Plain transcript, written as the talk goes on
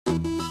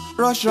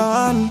rush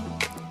on.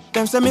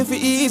 Them say me fi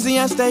easy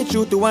and stay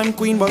true to one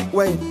queen, but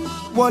wait,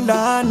 hold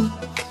on.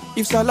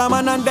 If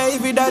Solomon and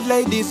David had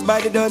laid this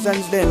by the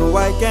dozens, then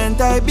why can't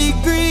I be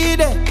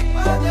greedy?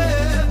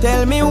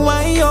 Tell me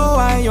why, oh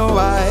why, oh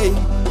why?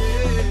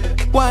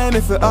 Why me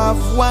fi off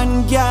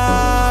one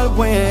gyal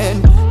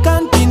when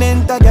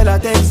continental gyal a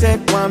take set?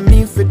 Want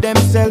me for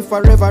themself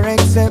forever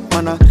except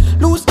man a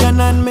loose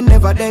cannon, me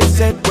never dead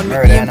set. When me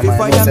aim fi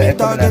fire, me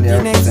target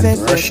in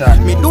excess.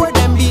 Me do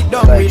them beat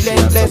down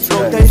relentless,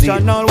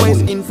 rotation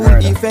always in full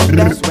effect.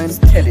 That's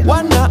when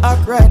one not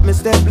act right, me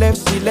step left,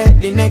 select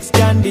the next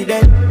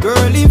candidate.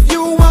 Girl, if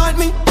you want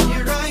me,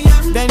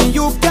 then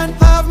you can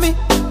have me.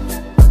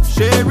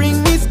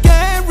 Sharing is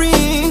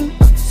caring,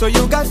 so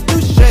you got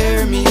to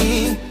share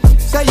me.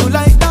 Say you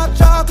like dark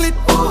chocolate,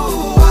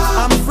 ooh,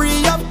 I'm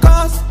free of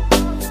cost.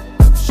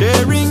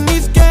 Sharing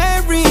is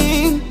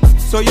caring,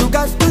 so you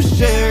got to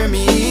share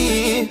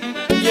me.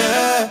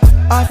 Yeah,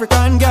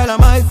 African girl are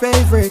my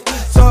favorite.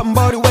 Something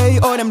about the way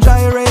all them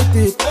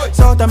gyrated.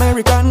 South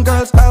American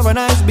girls have a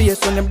nice bass.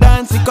 When them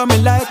dance it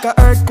coming like a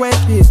earthquake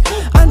hit.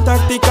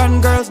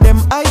 Antarctican girls them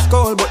ice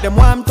cold, but them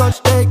warm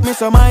touch take me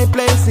so my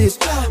places.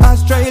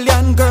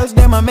 Australian girls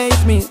them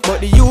amaze me,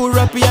 but the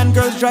European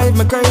girls drive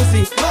me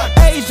crazy.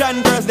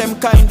 Asian girls them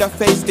kinda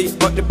feisty,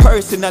 but the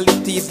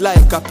personality is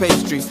like a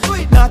pastry.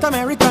 North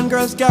American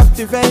girls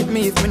captivate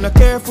me. If me not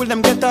careful,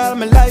 them get all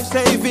my life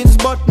savings.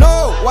 But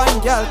no one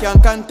girl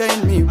can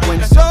contain me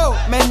when so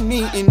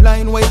many in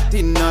line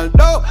waiting.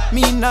 Although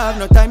me not have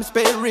no time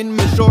sparing,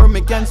 me sure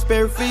me can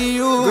spare for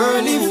you.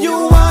 Girl, if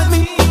you want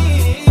me,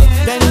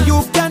 then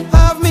you can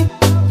have me.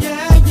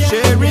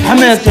 Sharing I'm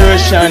into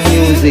Russian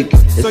music.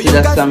 You see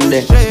that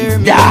someday.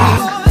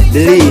 Yeah,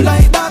 believe,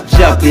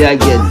 Jappy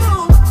again.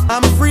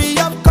 I'm free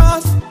of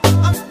cost.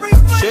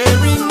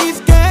 Sharing is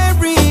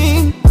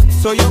caring,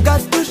 so you got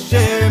to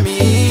share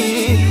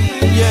me.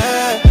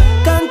 Yeah,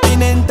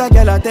 continental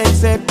gyal a take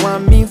set.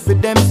 Want me for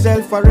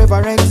themself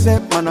forever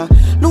except man a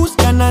loose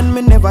cannon,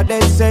 me never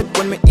dead set.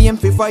 When me aim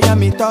fi fire,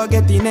 me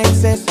target in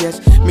excess. Yes,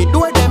 me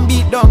do them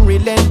beat down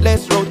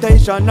relentless,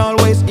 rotation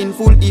always in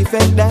full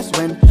effect. That's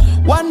when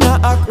one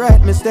not act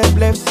right, me step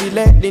left,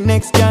 select the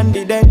next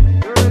candidate.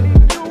 Girl,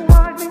 if you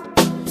want me,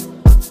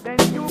 then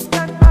you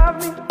can have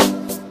me.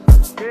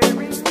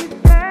 Sharing is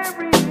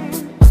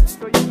caring,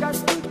 so you got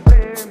to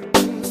share me.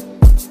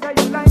 Say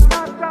you like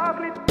dark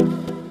chocolate,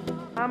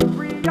 I'm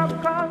free of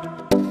cost.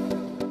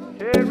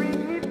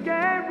 Sharing is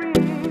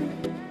caring,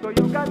 so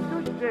you got to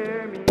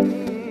share me.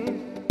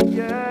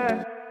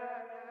 Yeah.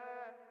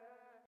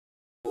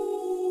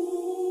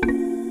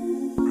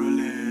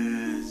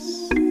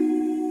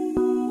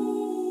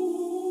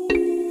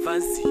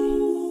 Fancy,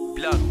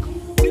 black,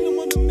 Pino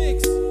on the mix.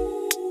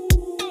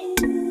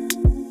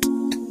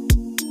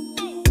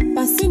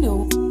 Bassino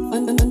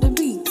on the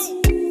beat.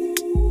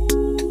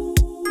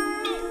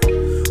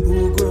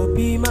 Who go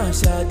be my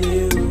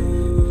shadow?